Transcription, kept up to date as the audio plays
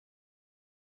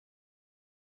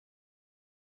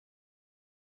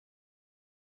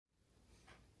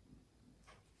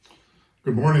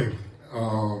Good morning.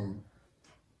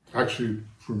 Actually,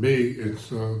 for me,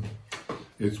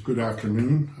 it's good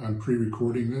afternoon. I'm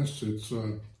pre-recording this.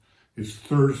 It's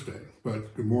Thursday,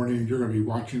 but good morning. You're going to be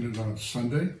watching it on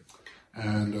Sunday,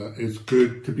 and it's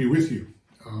good to be with you,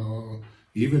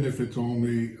 even if it's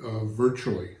only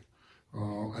virtually.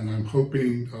 And I'm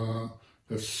hoping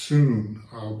that soon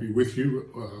I'll be with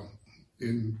you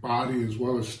in body as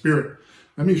well as spirit.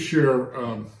 Let me share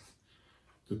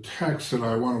the text that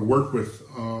I want to work with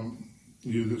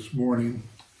you this morning,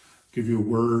 give you a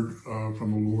word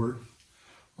from the Lord.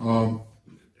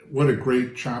 What a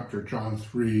great chapter, John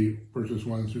 3, verses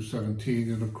 1 through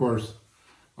 17. And of course,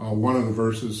 one of the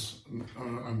verses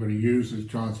I'm going to use is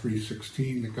John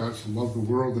 3:16, that God so loved the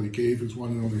world that he gave his one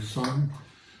and only Son,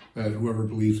 that whoever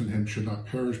believes in him should not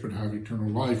perish but have eternal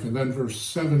life. And then verse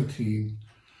 17,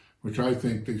 which I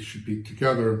think they should be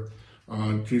together.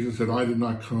 Jesus said, I did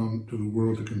not come to the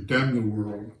world to condemn the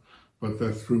world, but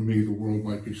that through me the world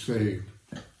might be saved.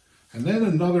 And then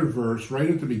another verse right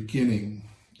at the beginning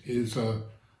is John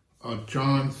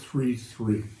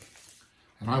 3:3.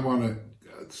 And I want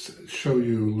to show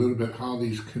you a little bit how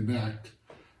these connect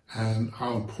and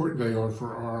how important they are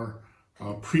for our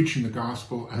preaching the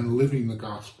gospel and living the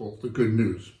gospel, the good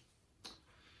news.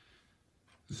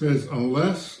 It says,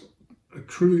 unless,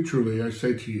 truly, truly, I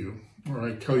say to you, or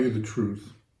I tell you the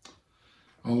truth,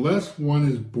 unless one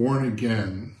is born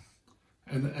again,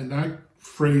 and that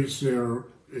phrase there,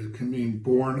 it can mean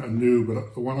born anew,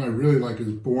 but the one I really like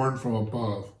is born from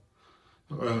above,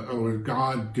 or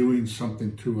God doing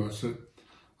something to us.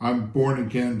 I'm born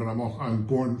again, but I'm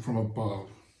born from above,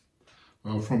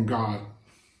 from God.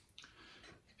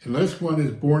 Unless one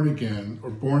is born again or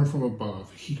born from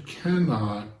above, he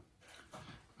cannot,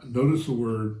 notice the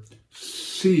word,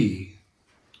 see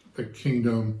the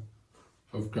kingdom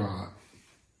of God.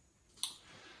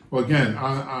 Well, again,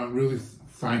 I'm really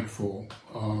thankful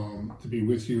to be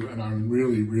with you, and I'm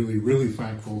really, really, really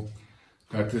thankful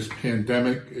that this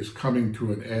pandemic is coming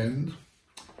to an end.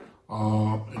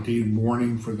 Indeed,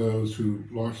 mourning for those who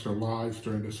lost their lives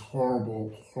during this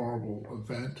horrible, horrible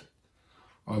event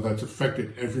that's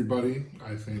affected everybody,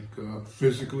 I think,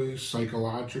 physically,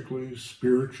 psychologically,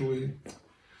 spiritually.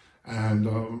 And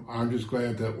I'm just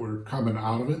glad that we're coming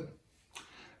out of it.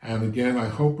 And again, I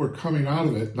hope we're coming out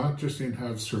of it, not just in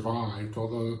have survived,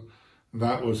 although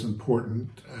that was important.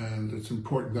 And it's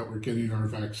important that we're getting our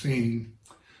vaccine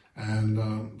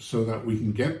and so that we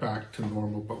can get back to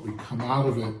normal, but we come out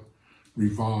of it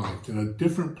revived in a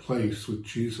different place with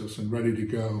Jesus and ready to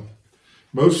go.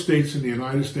 Most states in the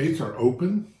United States are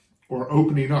open or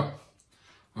opening up.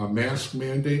 Mask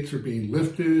mandates are being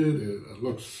lifted. It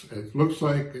looks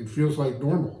like and feels like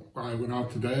normal. I went out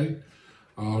today.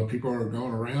 People are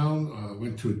going around.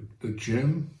 Went to the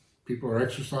gym. People are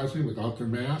exercising without their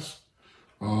masks,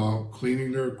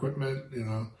 cleaning their equipment.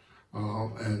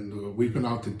 And we've been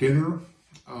out to dinner.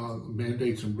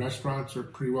 Mandates in restaurants are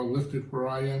pretty well lifted where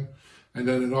I am, and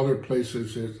then in other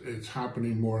places it's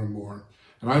happening more and more.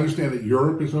 And I understand that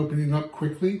Europe is opening up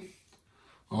quickly.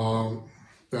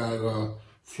 That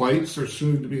flights are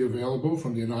soon to be available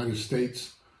from the United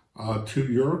States to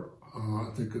Europe. I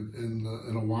think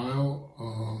in a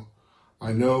while.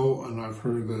 I know, and I've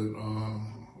heard that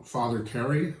Father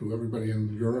Terry, who everybody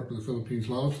in Europe and the Philippines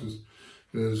loves,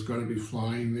 is going to be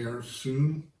flying there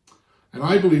soon. And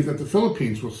I believe that the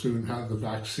Philippines will soon have the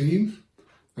vaccine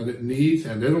that it needs,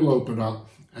 and it'll open up.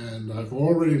 And I've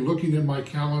already looking in my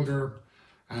calendar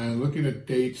and looking at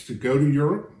dates to go to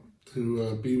Europe,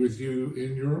 to be with you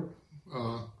in Europe.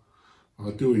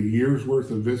 I'll do a year's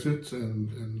worth of visits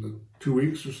in 2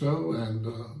 weeks or so, and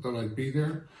that I'd be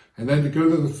there. And then to go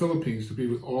to the Philippines to be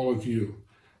with all of you.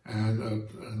 And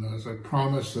as I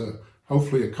promised,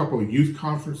 hopefully a couple of youth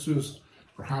conferences,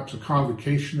 perhaps a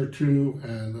convocation or two,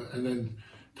 and then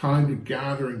time to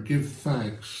gather and give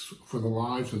thanks for the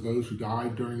lives of those who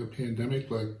died during the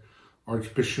pandemic, like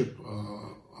Archbishop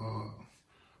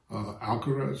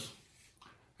Alcaraz,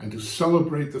 and to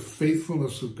celebrate the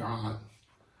faithfulness of God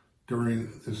during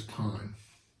this time.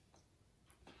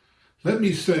 Let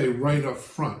me say right up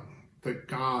front that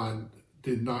God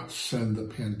did not send the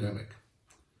pandemic.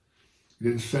 He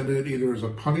didn't send it either as a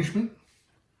punishment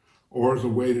or as a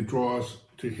way to draw us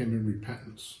to him in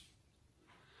repentance.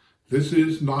 This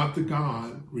is not the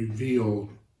God revealed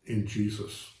in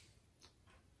Jesus.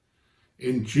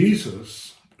 In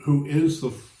Jesus, who is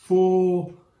the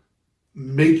full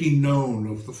making known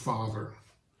of the Father.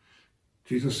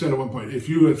 Jesus said at one point, if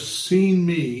you have seen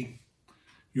me,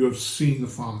 you have seen the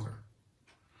Father.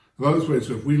 In other words,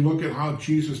 if we look at how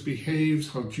Jesus behaves,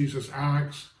 how Jesus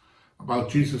acts, about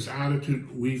Jesus'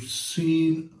 attitude, we've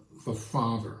seen the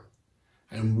Father.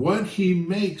 And what he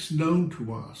makes known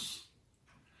to us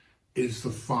is the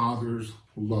Father's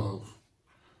love.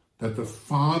 That the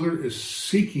Father is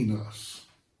seeking us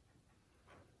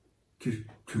to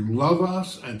love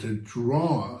us and to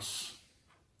draw us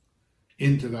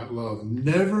into that love.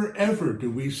 Never, ever do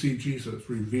we see Jesus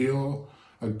reveal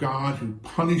a God who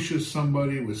punishes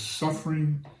somebody with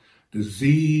suffering,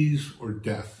 disease, or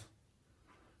death.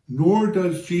 Nor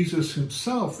does Jesus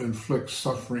himself inflict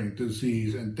suffering,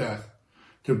 disease, and death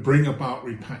to bring about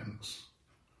repentance.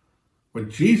 What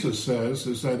Jesus says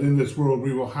is that in this world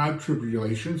we will have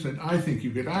tribulations, and I think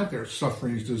you could add there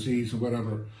sufferings, disease, and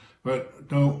whatever. But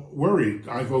don't worry,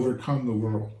 I've overcome the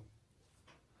world.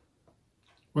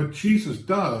 What Jesus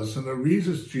does, and the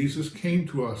reasons Jesus came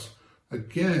to us,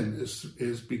 again,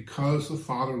 is because the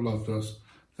Father loved us,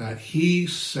 that he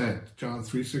sent, John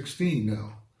 3:16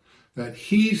 now, that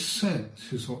he sent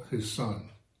his Son.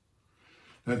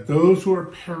 That those who are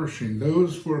perishing,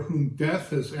 those for whom death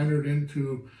has entered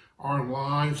into our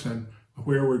lives and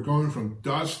where we're going from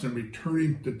dust and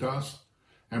returning to dust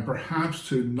and perhaps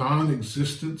to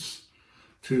non-existence,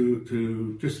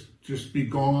 to just be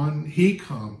gone, he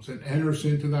comes and enters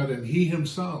into that, and he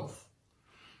himself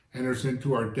enters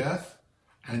into our death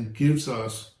and gives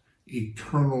us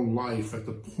eternal life at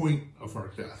the point of our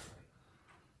death,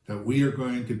 that we are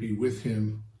going to be with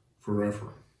him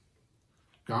forever.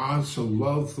 God so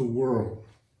loved the world.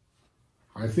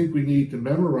 I think we need to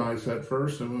memorize that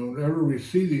verse, and whenever we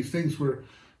see these things where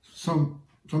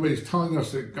somebody's telling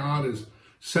us that God has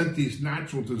sent these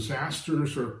natural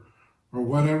disasters or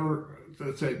whatever,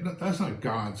 that say, no, that's not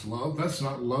God's love. That's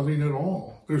not loving at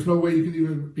all. There's no way you can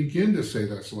even begin to say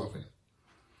that's loving.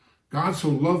 God so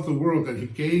loved the world that he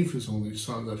gave his only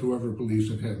Son, that whoever believes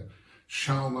in him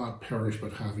shall not perish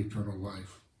but have eternal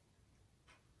life.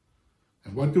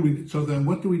 And what do we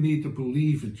need to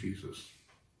believe in Jesus?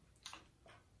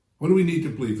 What do we need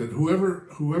to believe? That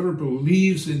whoever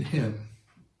believes in him,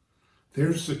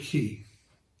 there's the key.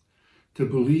 To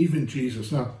believe in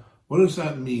Jesus. Now, what does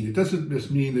that mean? It doesn't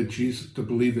just mean that to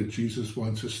believe that Jesus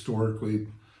once historically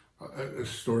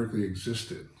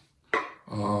existed.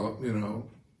 An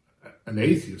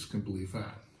atheist can believe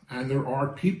that. And there are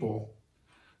people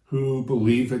who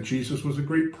believe that Jesus was a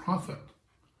great prophet.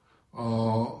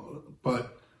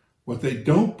 But what they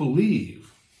don't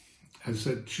believe is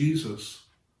that Jesus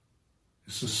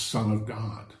is the Son of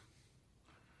God.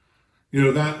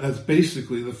 That's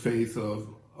basically the faith of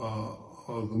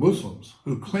the Muslims,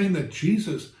 who claim that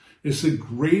Jesus is the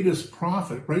greatest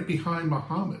prophet right behind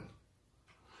Muhammad.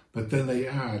 But then they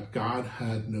add, God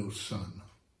had no son.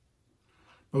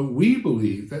 But we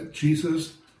believe that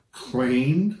Jesus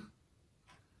claimed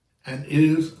and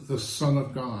is the Son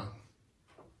of God.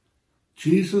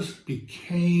 Jesus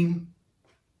became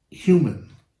human.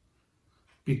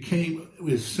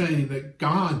 Is saying that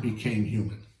God became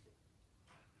human.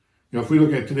 If we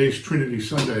look at today's Trinity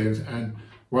Sunday, and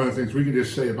one of the things we can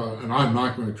just say about, and I'm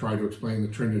not going to try to explain the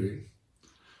Trinity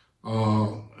at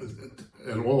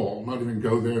all. I'm not even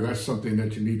go there. That's something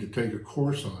that you need to take a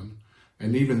course on.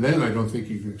 And even then, I don't think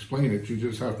you can explain it. You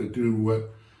just have to do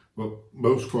what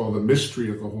most call the mystery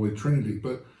of the Holy Trinity.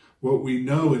 But what we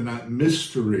know in that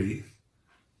mystery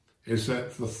is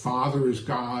that the Father is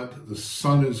God, the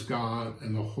Son is God,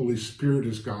 and the Holy Spirit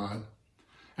is God.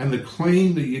 And the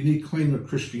unique claim of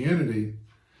Christianity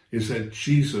is that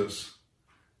Jesus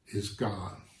is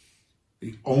God,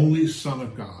 the only Son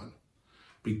of God,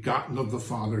 begotten of the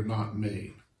Father, not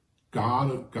made,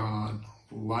 God of God,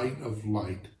 light of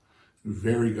light,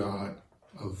 very God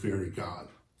of very God.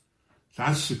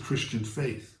 That's the Christian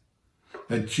faith.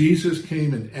 That Jesus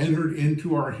came and entered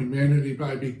into our humanity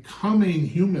by becoming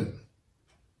human.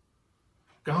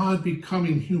 God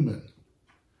becoming human.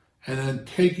 And then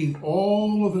taking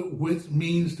all of it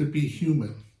means to be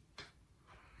human.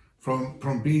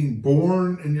 From being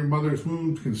born in your mother's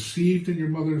womb, conceived in your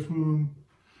mother's womb,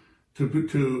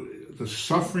 to the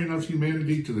suffering of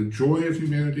humanity, to the joy of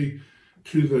humanity,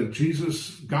 to the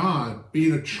Jesus, God,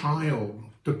 being a child,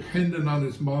 dependent on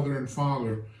his mother and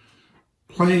father,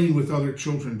 playing with other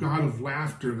children, God of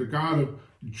laughter, the God of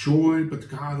joy, but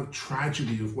the God of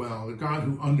tragedy as well, the God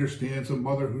who understands a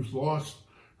mother who's lost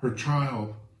her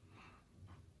child,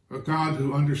 a God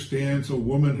who understands a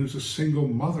woman who's a single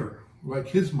mother, like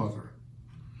his mother.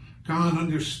 God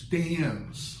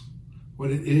understands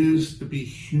what it is to be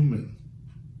human.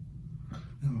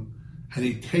 And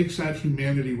he takes that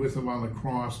humanity with him on the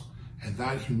cross, and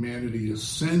that humanity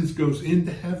ascends, goes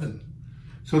into heaven,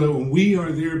 so that when we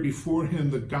are there before him,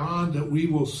 the God that we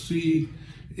will see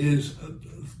is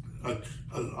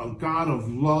a God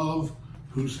of love,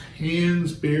 whose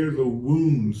hands bear the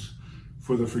wounds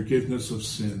for the forgiveness of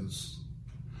sins.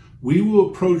 We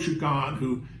will approach a God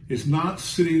who is not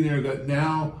sitting there that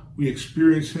now we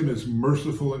experience him as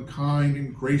merciful and kind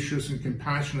and gracious and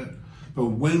compassionate, but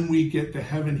when we get to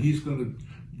heaven, he's going to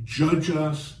judge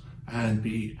us and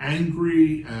be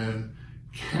angry and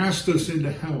cast us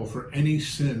into hell for any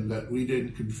sin that we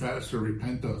didn't confess or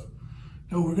repent of.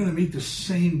 No, we're going to meet the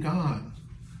same God,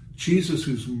 Jesus,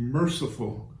 who's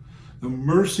merciful. The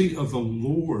mercy of the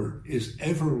Lord is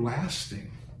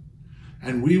everlasting.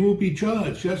 And we will be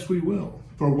judged, yes, we will,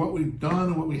 for what we've done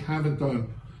and what we haven't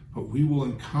done. But we will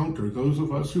encounter, those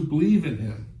of us who believe in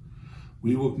him,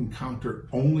 we will encounter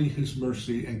only his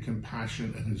mercy and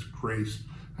compassion and his grace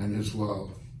and his love.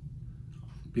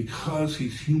 Because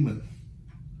he's human.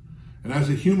 And as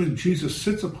a human, Jesus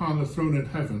sits upon the throne in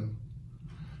heaven,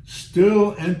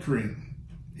 still entering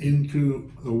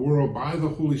into the world by the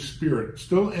Holy Spirit,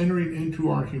 still entering into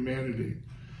our humanity.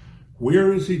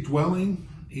 Where is he dwelling?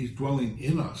 He's dwelling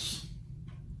in us.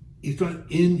 He's dwelling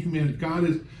in humanity. God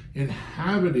is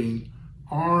inhabiting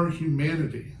our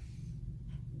humanity.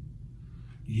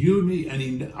 You and me, and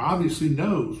he obviously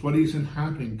knows what he's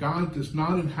inhabiting. God does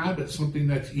not inhabit something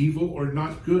that's evil or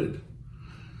not good.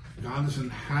 God is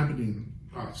inhabiting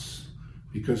us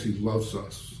because he loves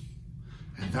us.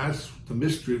 And that's the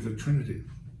mystery of the Trinity.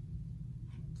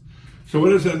 So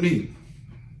what does that mean?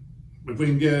 If we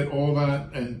can get all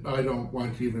that, and I don't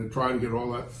want to even try to get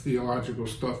all that theological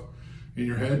stuff in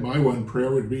your head, my one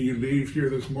prayer would be you leave here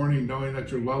this morning knowing that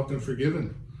you're loved and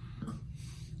forgiven.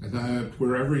 And that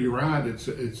wherever you're at, it's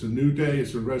a new day,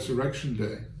 it's a resurrection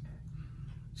day.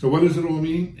 So what does it all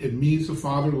mean? It means the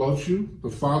Father loves you, the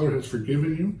Father has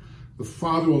forgiven you, the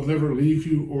Father will never leave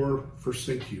you or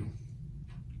forsake you.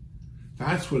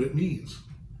 That's what it means.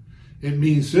 It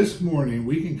means this morning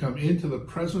we can come into the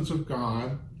presence of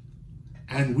God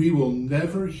and we will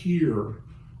never hear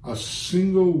a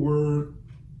single word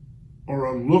or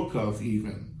a look of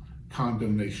even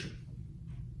condemnation.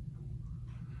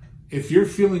 If you're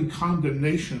feeling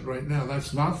condemnation right now,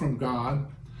 that's not from God.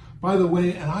 By the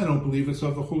way, and I don't believe it's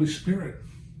of the Holy Spirit.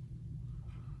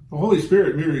 The Holy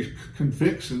Spirit merely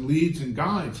convicts and leads and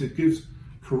guides. It gives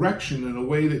correction in a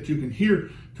way that you can hear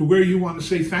to where you want to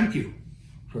say thank you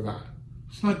for that.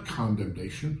 It's not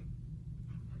condemnation.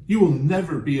 You will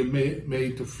never be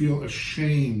made to feel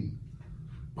ashamed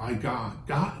by God.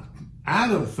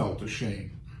 Adam felt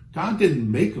ashamed. God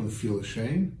didn't make him feel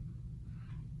ashamed.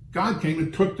 God came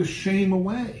and took the shame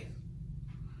away.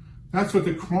 That's what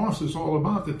the cross is all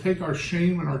about, to take our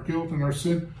shame and our guilt and our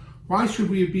sin. Why should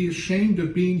we be ashamed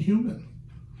of being human?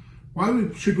 Why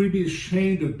should we be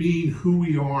ashamed of being who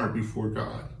we are before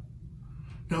God?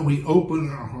 No, we open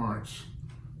our hearts.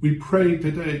 We pray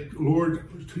today,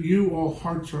 Lord, to you all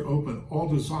hearts are open, all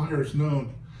desires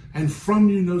known, and from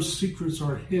you no secrets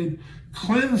are hid.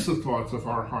 Cleanse the thoughts of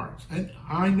our hearts. And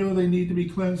I know they need to be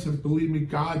cleansed, and believe me,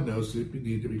 God knows they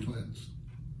need to be cleansed.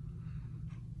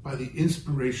 By the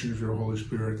inspiration of your Holy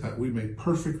Spirit, that we may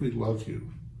perfectly love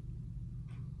you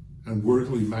and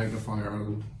worthily magnify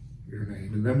your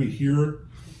name. And then we hear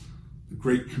the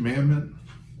great commandment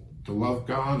to love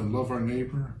God and love our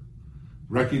neighbor.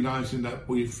 Recognizing that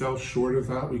we fell short of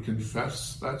that, we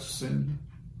confess that sin.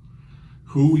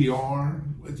 Who we are,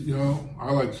 you know,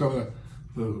 I like some of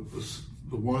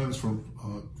the ones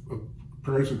from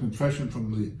prayers of confession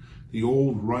from the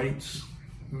old rites,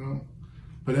 you know.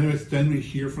 But then we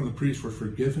hear from the priest, we're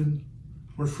forgiven.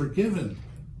 We're forgiven.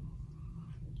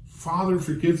 Father,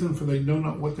 forgive them, for they know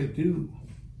not what they do.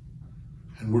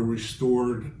 And we're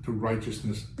restored to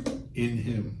righteousness in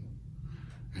him.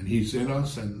 And he's in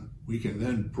us, and we can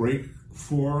then break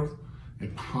forth,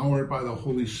 empowered by the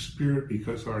Holy Spirit,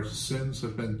 because our sins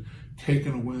have been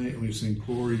taken away, and we sing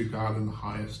glory to God in the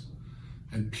highest,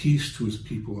 and peace to his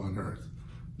people on earth.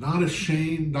 Not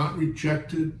ashamed, not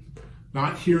rejected,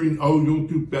 not hearing, oh, you'll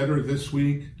do better this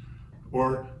week,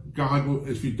 or God will,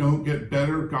 if you don't get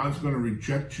better, God's going to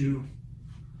reject you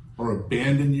or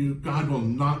abandon you. God will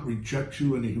not reject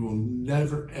you, and he will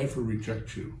never, ever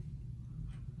reject you.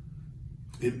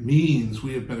 It means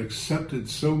we have been accepted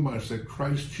so much that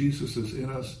Christ Jesus is in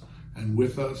us and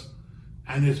with us,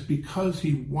 and it's because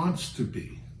he wants to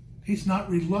be. He's not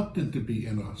reluctant to be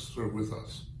in us or with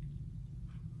us.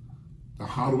 Now,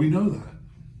 how do we know that?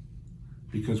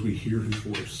 Because we hear his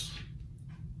voice.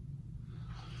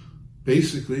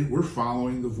 Basically, we're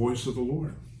following the voice of the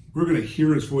Lord. We're going to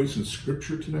hear his voice in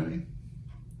Scripture today,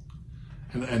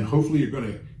 and hopefully you're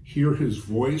going to hear his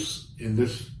voice in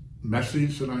this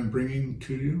message that I'm bringing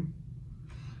to you.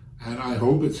 And I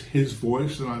hope it's his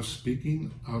voice that I'm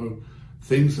speaking out of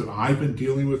things that I've been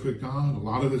dealing with God. A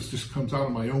lot of this just comes out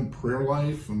of my own prayer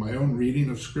life and my own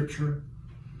reading of Scripture.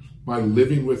 by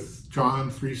living with John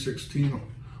 3:16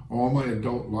 all my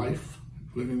adult life,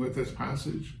 living with this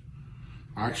passage.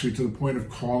 Actually, to the point of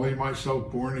calling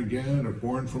myself born again or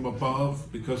born from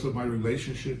above because of my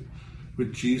relationship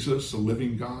with Jesus, the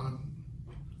living God.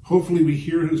 Hopefully we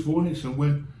hear his voice, and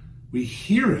when we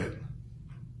hear it,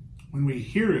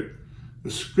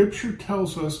 the scripture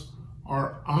tells us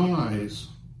our eyes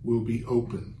will be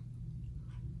open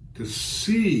to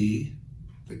see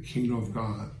the kingdom of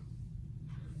God.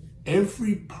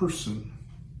 Every person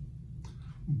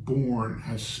born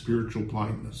has spiritual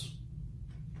blindness.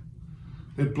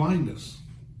 They're blindness.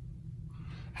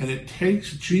 And it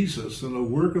takes Jesus and the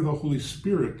work of the Holy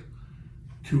Spirit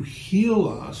to heal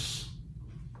us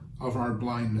of our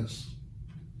blindness.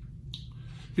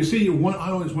 You see,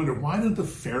 I always wonder, why didn't the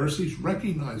Pharisees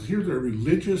recognize? Here they're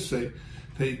religious, they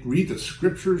read the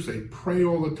scriptures, they pray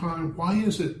all the time. Why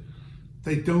is it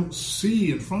they don't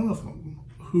see in front of them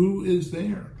who is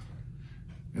there?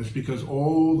 And it's because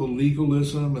all the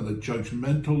legalism and the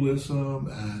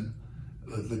judgmentalism and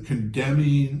the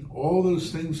condemning, all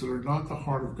those things that are not the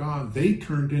heart of God, they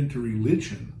turned into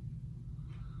religion.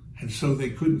 And so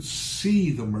they couldn't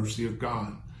see the mercy of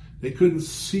God. They couldn't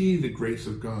see the grace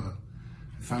of God.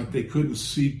 In fact, they couldn't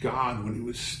see God when he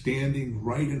was standing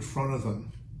right in front of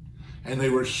them. And they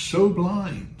were so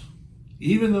blind,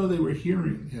 even though they were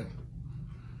hearing him,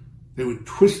 they would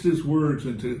twist his words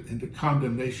into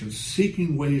condemnation,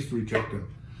 seeking ways to reject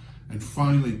him, and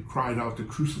finally cried out to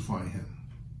crucify him.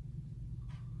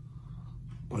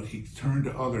 But he turned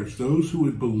to others, those who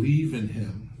would believe in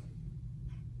him.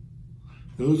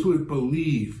 Those who would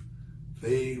believe,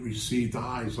 they received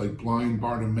eyes like blind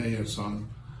Bartimaeus on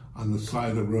the side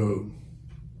of the road.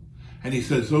 And he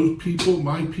says, those people,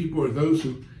 my people, are those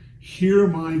who hear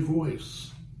my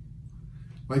voice.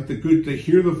 Like they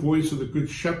hear the voice of the good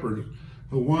shepherd,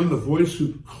 the voice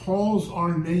who calls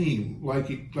our name, like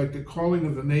the calling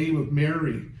of the name of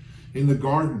Mary in the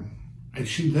garden. And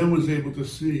she then was able to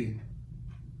see.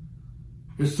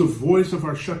 It's the voice of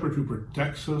our shepherd who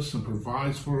protects us and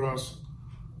provides for us,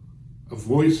 a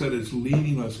voice that is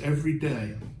leading us every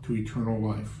day to eternal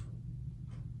life.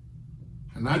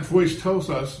 And that voice tells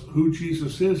us who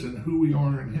Jesus is and who we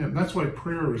are in him. That's why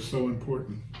prayer is so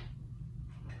important.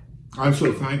 I'm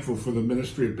so thankful for the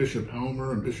ministry of Bishop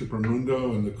Helmer and Bishop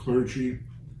Raimundo and the clergy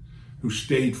who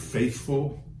stayed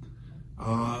faithful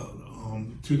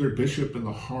to their bishop in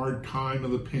the hard time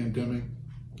of the pandemic.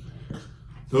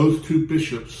 Those two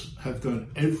bishops have done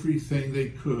everything they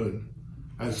could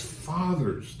as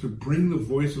fathers to bring the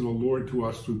voice of the Lord to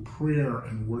us through prayer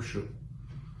and worship.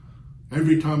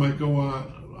 Every time I go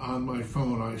on my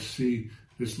phone, I see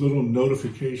this little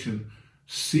notification,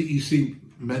 CEC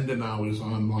Mendenau is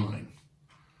online.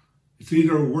 It's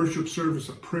either a worship service,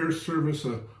 a prayer service,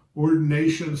 a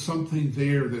ordination, something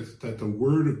there that the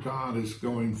word of God is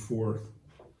going forth.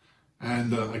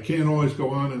 And I can't always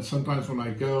go on, and sometimes when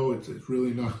I go, it's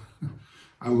really not.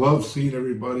 I love seeing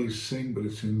everybody sing, but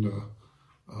it's in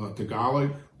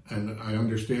Tagalog, and I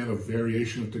understand a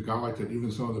variation of Tagalog that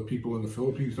even some of the people in the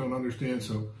Philippines don't understand,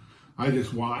 so I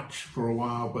just watch for a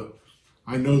while, but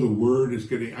I know the word is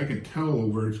I can tell the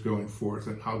word's going forth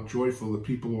and how joyful the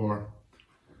people are.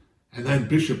 And then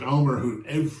Bishop Elmer, who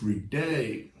every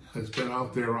day has been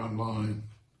out there online,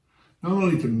 not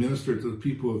only to minister to the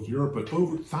people of Europe, but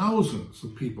over thousands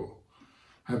of people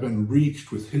have been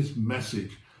reached with his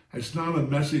message. It's not a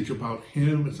message about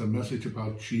him, it's a message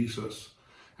about Jesus.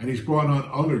 And he's brought on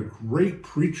other great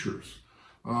preachers.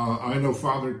 I know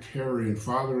Father Terry and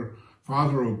Father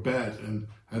Obed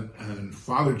and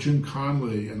Father Jim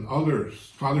Conley and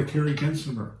others, Father Terry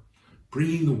Gensimer,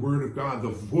 bringing the word of God, the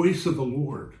voice of the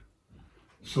Lord.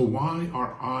 So why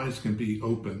our eyes can be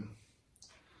open.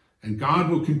 And God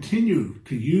will continue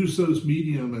to use those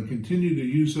medium and continue to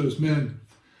use those men,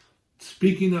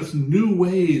 speaking us new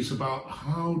ways about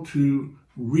how to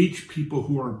reach people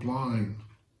who are blind.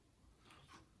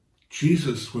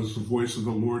 Jesus was the voice of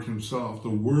the Lord himself. The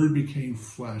word became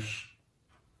flesh.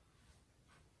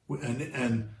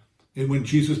 And when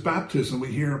Jesus' baptism,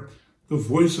 we hear the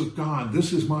voice of God.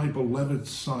 This is my beloved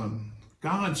Son.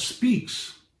 God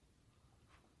speaks.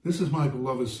 This is my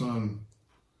beloved Son.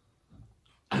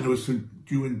 And it was to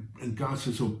do, and God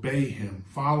says, obey him,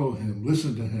 follow him,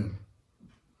 listen to him.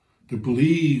 To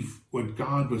believe what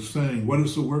God was saying. What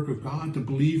is the work of God? To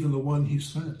believe in the one he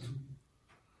sent.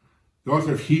 The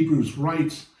author of Hebrews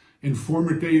writes, in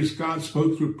former days God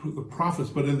spoke through the prophets,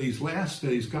 but in these last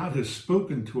days God has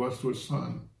spoken to us through his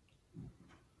Son.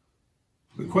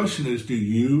 The question is,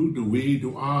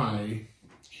 do I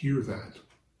hear that?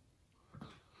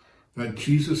 That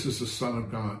Jesus is the Son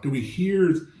of God? Do we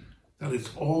hear that it's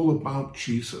all about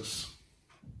Jesus.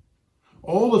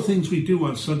 All the things we do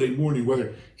on Sunday morning,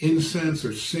 whether incense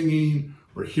or singing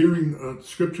or hearing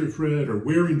scriptures read or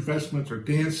wearing vestments or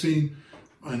dancing,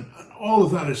 and all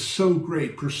of that is so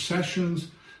great.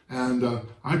 Processions, and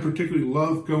I particularly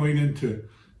love going into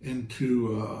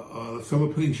the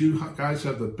Philippines. You guys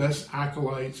have the best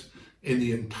acolytes in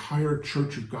the entire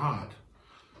Church of God.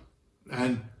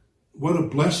 And what a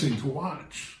blessing to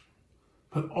watch.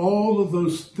 But all of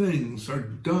those things are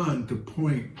done to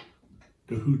point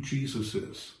to who Jesus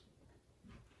is.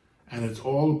 And it's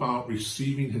all about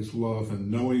receiving his love and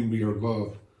knowing we are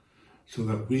loved so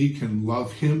that we can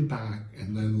love him back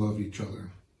and then love each other.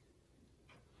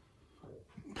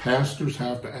 Pastors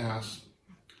have to ask,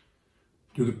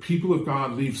 do the people of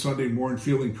God leave Sunday morning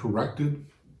feeling corrected?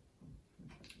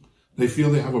 They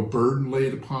feel they have a burden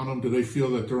laid upon them? Do they feel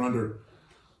that they're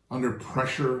under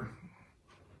pressure?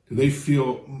 Do they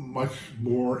feel much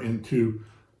more into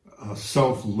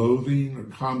self-loathing or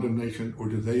condemnation? Or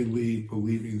do they leave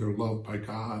believing they're loved by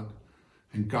God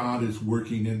and God is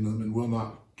working in them and will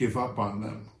not give up on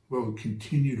them, will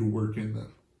continue to work in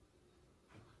them?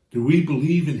 Do we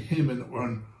believe in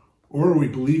him or are we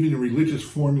believing in religious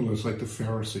formulas like the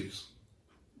Pharisees?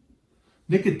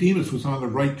 Nicodemus was on the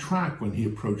right track when he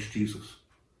approached Jesus.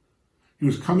 He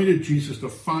was coming to Jesus to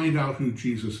find out who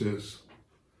Jesus is.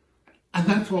 And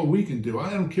that's all we can do. I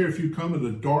don't care if you come in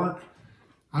the dark.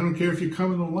 I don't care if you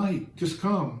come in the light. Just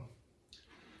come.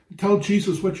 Tell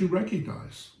Jesus what you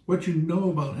recognize, what you know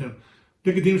about him.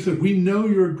 Nicodemus said, we know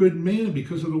you're a good man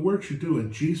because of the works you do.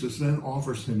 And Jesus then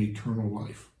offers him eternal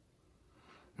life.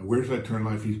 And where's that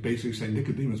eternal life? He's basically saying,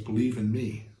 Nicodemus, believe in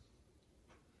me.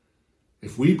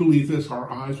 If we believe this,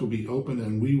 our eyes will be open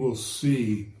and we will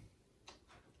see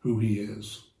who he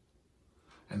is.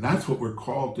 And that's what we're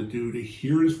called to do, to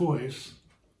hear his voice.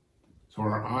 So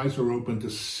our eyes are open to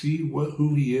see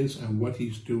who he is and what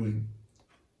he's doing.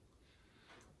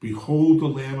 Behold the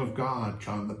Lamb of God,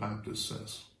 John the Baptist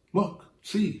says. Look,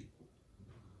 see.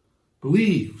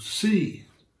 Believe, see.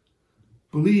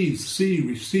 Believe, see,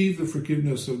 receive the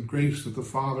forgiveness and grace that the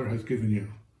Father has given you.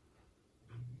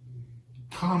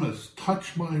 Thomas,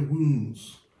 touch my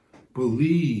wounds.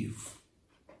 Believe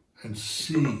and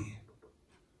see.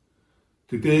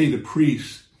 Today, the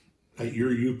priest at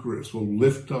your Eucharist will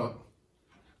lift up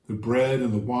the bread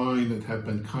and the wine that have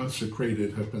been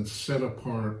consecrated, have been set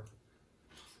apart,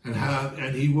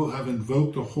 and he will have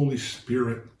invoked the Holy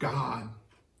Spirit, God,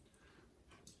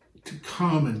 to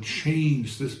come and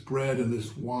change this bread and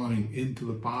this wine into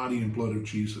the body and blood of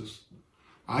Jesus.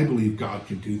 I believe God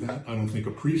can do that. I don't think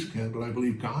a priest can, but I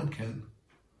believe God can.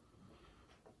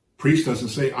 Priest doesn't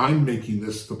say, I'm making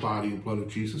this the body and blood of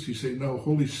Jesus. He says, no,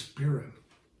 Holy Spirit,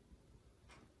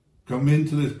 come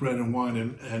into this bread and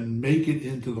wine and make it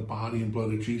into the body and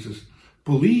blood of Jesus.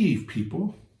 Believe,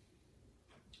 people.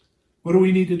 What do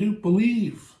we need to do?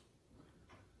 Believe.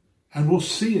 And we'll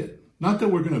see it. Not that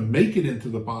we're going to make it into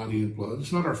the body and blood.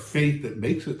 It's not our faith that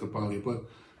makes it the body and blood.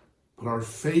 But our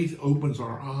faith opens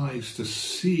our eyes to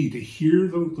see, to hear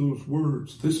those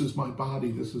words. This is my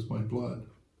body, this is my blood.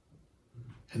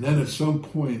 And then at some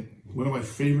point, one of my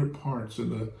favorite parts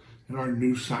in our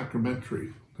new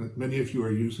sacramentary that many of you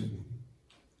are using,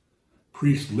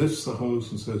 priest lifts the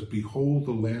host and says, behold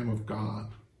the Lamb of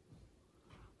God.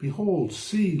 Behold,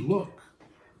 see, look.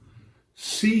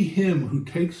 See him who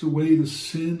takes away the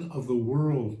sin of the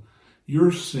world.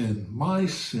 Your sin, my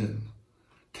sin,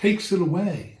 takes it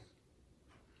away.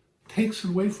 Takes it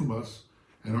away from us.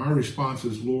 And our response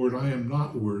is, Lord, I am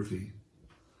not worthy.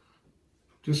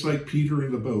 Just like Peter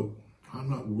in the boat, I'm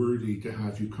not worthy to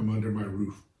have you come under my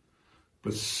roof.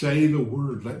 But say the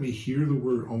word, let me hear the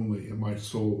word only, and my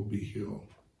soul will be healed.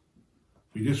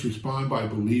 We just respond by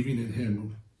believing in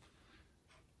him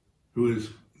who is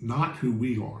not who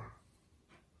we are.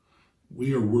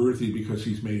 We are worthy because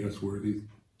he's made us worthy.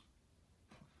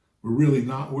 We're really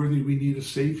not worthy. We need a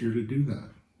Savior to do that.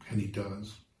 And he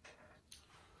does.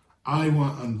 I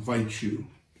want to invite you,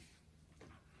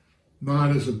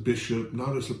 not as a bishop,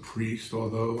 not as a priest,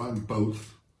 although I'm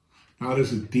both, not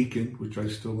as a deacon, which I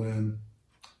still am,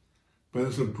 but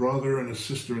as a brother and a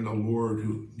sister in the Lord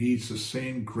who needs the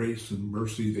same grace and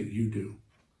mercy that you do.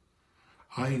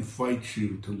 I invite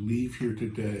you to leave here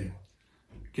today.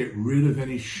 Get rid of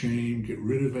any shame, get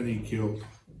rid of any guilt.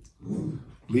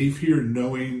 Leave here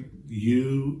knowing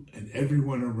you and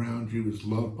everyone around you is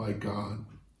loved by God.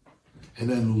 And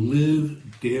then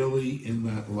live daily in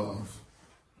that love.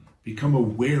 Become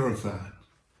aware of that.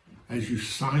 As you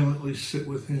silently sit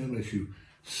with him, as you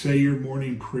say your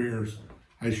morning prayers,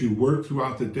 as you work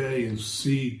throughout the day and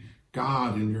see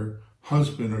God in your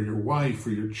husband or your wife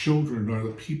or your children or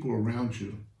the people around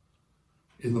you,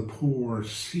 in the poor.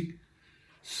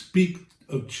 Speak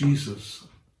of Jesus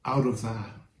out of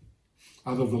that,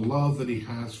 out of the love that he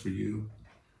has for you.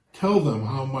 Tell them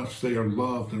how much they are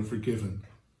loved and forgiven.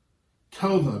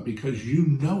 Tell them because you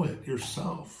know it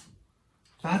yourself.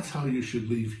 That's how you should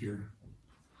leave here.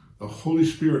 The Holy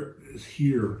Spirit is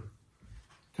here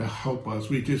to help us.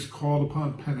 We just called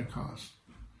upon Pentecost.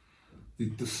 The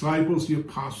disciples, the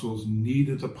apostles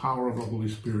needed the power of the Holy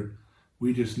Spirit.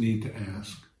 We just need to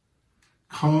ask,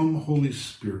 come, Holy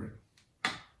Spirit,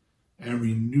 and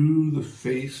renew the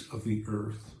face of the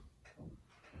earth.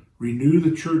 Renew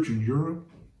the church in Europe.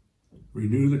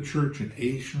 Renew the church in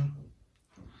Asia.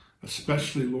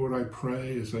 Especially, Lord, I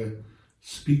pray as I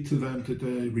speak to them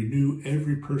today, renew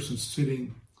every person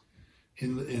sitting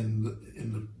in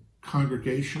the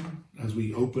congregation as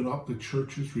we open up the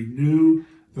churches. Renew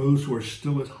those who are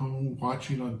still at home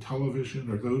watching on television,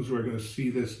 or those who are going to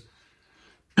see this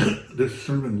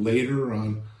sermon later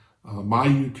on my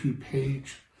YouTube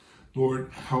page.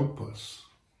 Lord, help us.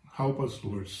 Help us,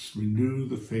 Lord. Renew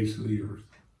the face of the earth.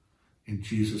 In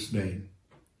Jesus' name,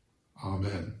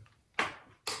 amen.